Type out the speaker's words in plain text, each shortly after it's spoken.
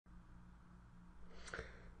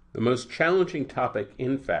The most challenging topic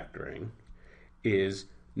in factoring is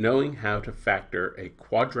knowing how to factor a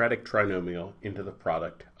quadratic trinomial into the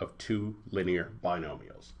product of two linear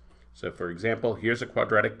binomials. So for example, here's a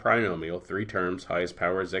quadratic trinomial, 3 terms, highest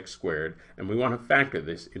power is x squared, and we want to factor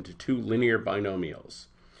this into two linear binomials.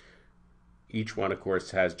 Each one, of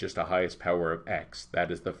course, has just a highest power of x.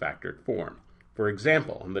 That is the factored form. For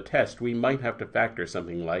example, in the test, we might have to factor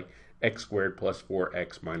something like x squared plus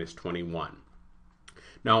 4x minus 21.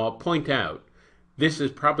 Now, I'll point out, this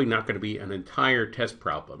is probably not going to be an entire test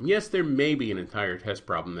problem. Yes, there may be an entire test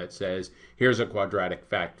problem that says, here's a quadratic,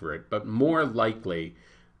 factor it, but more likely,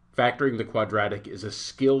 factoring the quadratic is a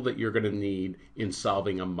skill that you're going to need in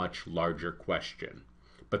solving a much larger question.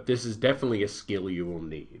 But this is definitely a skill you will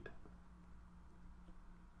need.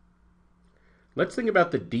 Let's think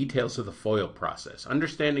about the details of the FOIL process.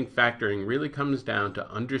 Understanding factoring really comes down to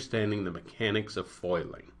understanding the mechanics of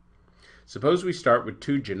foiling. Suppose we start with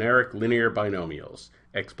two generic linear binomials,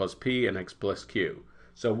 x plus p and x plus q.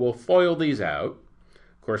 So we'll FOIL these out.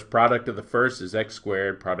 Of course, product of the first is x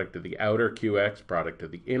squared, product of the outer qx, product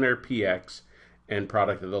of the inner px, and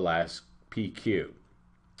product of the last pq.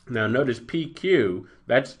 Now notice pq,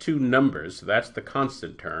 that's two numbers, so that's the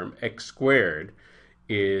constant term. X squared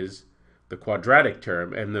is the quadratic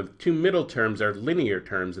term, and the two middle terms are linear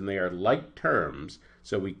terms, and they are like terms,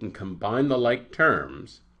 so we can combine the like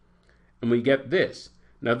terms, and we get this.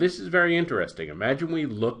 Now this is very interesting. Imagine we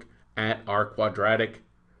look at our quadratic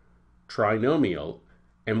trinomial,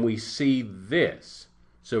 and we see this.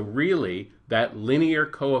 So really, that linear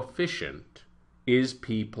coefficient is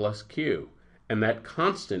p plus q, and that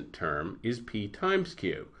constant term is p times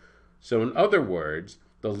q. So in other words,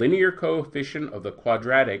 the linear coefficient of the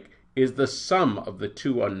quadratic is the sum of the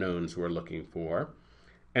two unknowns we're looking for,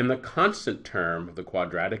 and the constant term of the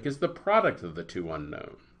quadratic is the product of the two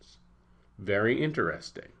unknowns. Very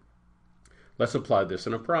interesting. Let's apply this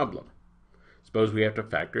in a problem. Suppose we have to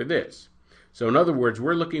factor this. So in other words,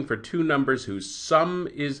 we're looking for two numbers whose sum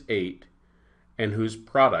is 8 and whose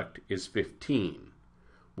product is 15.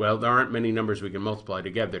 Well, there aren't many numbers we can multiply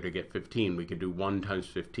together to get 15. We could do 1 times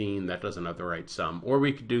 15, that doesn't have the right sum, or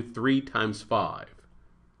we could do 3 times 5.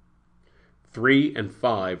 3 and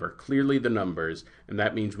 5 are clearly the numbers, and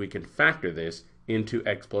that means we can factor this into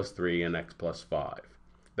x plus 3 and x plus 5.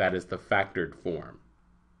 That is the factored form.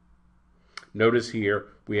 Notice here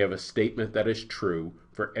we have a statement that is true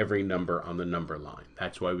for every number on the number line.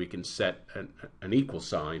 That's why we can set an equal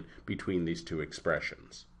sign between these two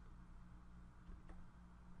expressions.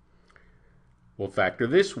 We'll factor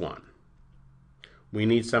this one. We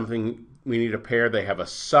need a pair, they have a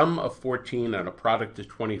sum of 14 and a product of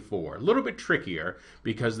 24. A little bit trickier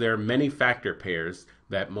because there are many factor pairs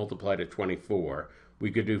that multiply to 24.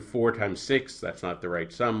 We could do 4 times 6, that's not the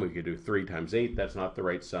right sum. We could do 3 times 8, that's not the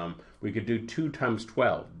right sum. We could do 2 times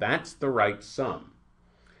 12, that's the right sum.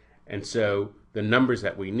 And so the numbers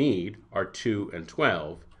that we need are 2 and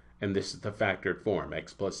 12, and this is the factored form,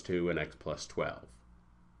 x plus 2 and x plus 12.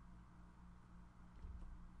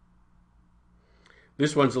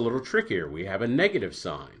 This one's a little trickier. We have a negative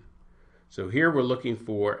sign. So here we're looking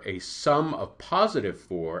for a sum of positive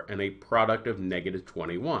 4 and a product of negative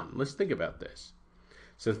 21. Let's think about this.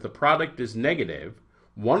 Since the product is negative,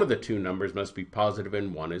 one of the two numbers must be positive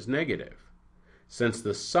and one is negative. Since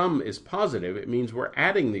the sum is positive, it means we're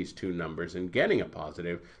adding these two numbers and getting a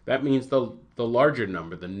positive. That means the larger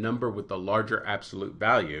number, the number with the larger absolute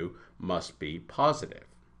value, must be positive.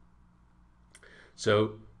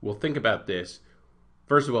 So we'll think about this.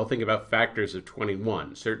 First of all, think about factors of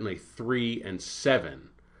 21. Certainly 3 and 7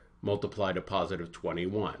 multiply to positive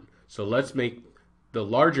 21. So let's make the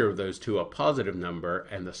larger of those two a positive number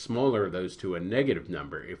and the smaller of those two a negative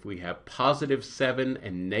number. If we have positive 7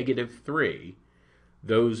 and negative 3,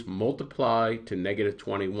 those multiply to negative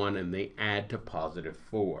 21 and they add to positive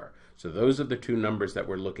 4. So those are the two numbers that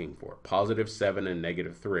we're looking for, positive 7 and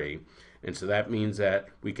negative 3. And so that means that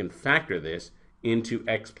we can factor this into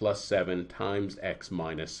x plus 7 times x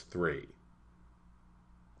minus 3.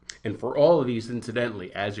 And for all of these,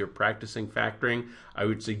 incidentally, as you're practicing factoring, I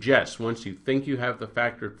would suggest once you think you have the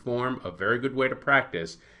factored form, a very good way to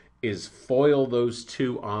practice is FOIL those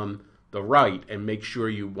two on the right and make sure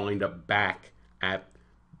you wind up back at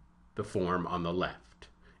the form on the left.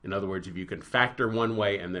 In other words, if you can factor one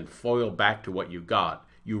way and then FOIL back to what you got,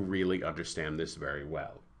 you really understand this very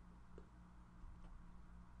well.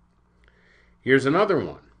 Here's another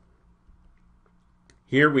one.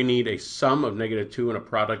 Here we need a sum of negative 2 and a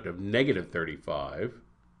product of negative 35.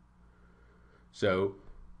 So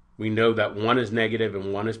we know that one is negative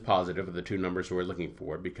and one is positive of the two numbers we're looking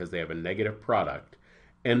for because they have a negative product.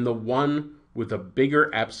 And the one with a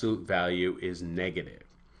bigger absolute value is negative.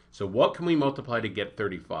 So what can we multiply to get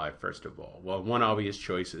 35, first of all? Well, one obvious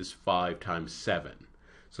choice is 5 times 7.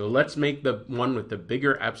 So let's make the one with the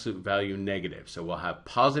bigger absolute value negative. So we'll have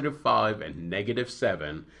positive 5 and negative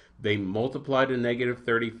 7. They multiply to negative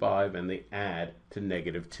 35 and they add to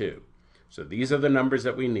negative 2. So these are the numbers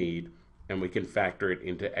that we need, and we can factor it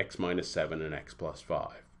into x minus 7 and x plus 5.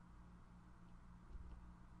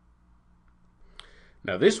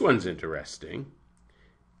 Now this one's interesting.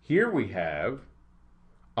 Here we have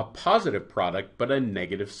a positive product but a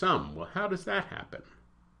negative sum. Well, how does that happen?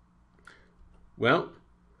 Well,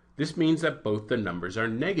 this means that both the numbers are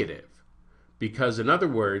negative. Because in other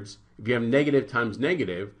words, if you have negative times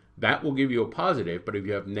negative, that will give you a positive, but if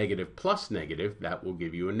you have negative plus negative, that will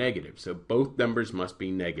give you a negative. So both numbers must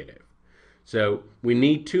be negative. So we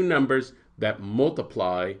need two numbers that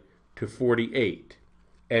multiply to 48.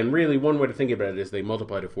 And really, one way to think about it is they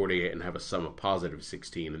multiply to 48 and have a sum of positive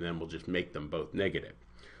 16, and then we'll just make them both negative.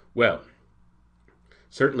 Well,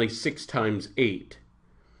 certainly 6 times 8.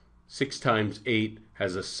 6 times 8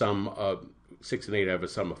 has a sum of, 6 and 8 have a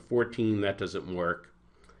sum of 14. That doesn't work.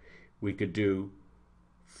 We could do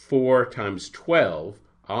 4 times 12.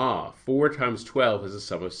 4 times 12 is a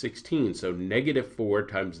sum of 16. So negative 4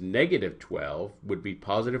 times negative 12 would be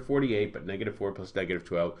positive 48, but negative 4 plus negative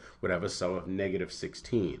 12 would have a sum of negative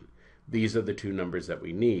 16. These are the two numbers that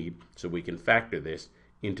we need, so we can factor this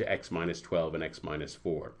into x minus 12 and x minus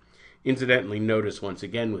 4. Incidentally, notice once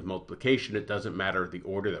again with multiplication, it doesn't matter the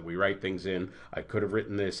order that we write things in. I could have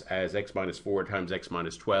written this as x minus 4 times x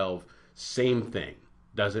minus 12. Same thing.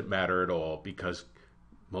 Doesn't matter at all because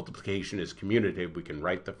multiplication is commutative. We can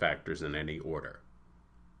write the factors in any order.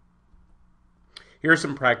 Here are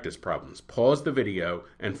some practice problems. Pause the video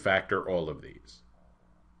and factor all of these.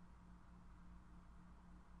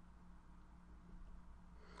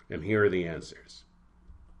 And here are the answers.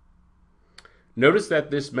 Notice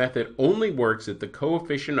that this method only works if the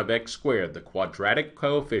coefficient of x squared, the quadratic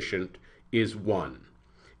coefficient, is 1.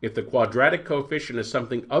 If the quadratic coefficient is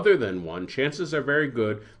something other than 1, chances are very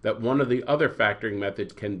good that one of the other factoring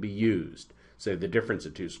methods can be used. Say the difference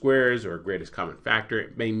of two squares or a greatest common factor.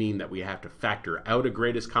 It may mean that we have to factor out a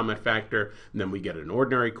greatest common factor, and then we get an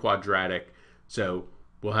ordinary quadratic. So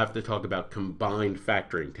we'll have to talk about combined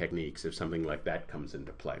factoring techniques if something like that comes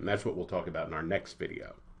into play. And that's what we'll talk about in our next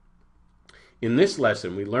video. In this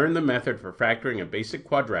lesson, we learned the method for factoring a basic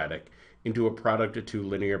quadratic into a product of two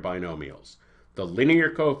linear binomials. The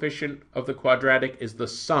linear coefficient of the quadratic is the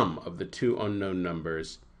sum of the two unknown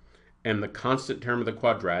numbers, and the constant term of the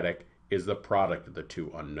quadratic is the product of the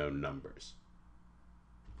two unknown numbers.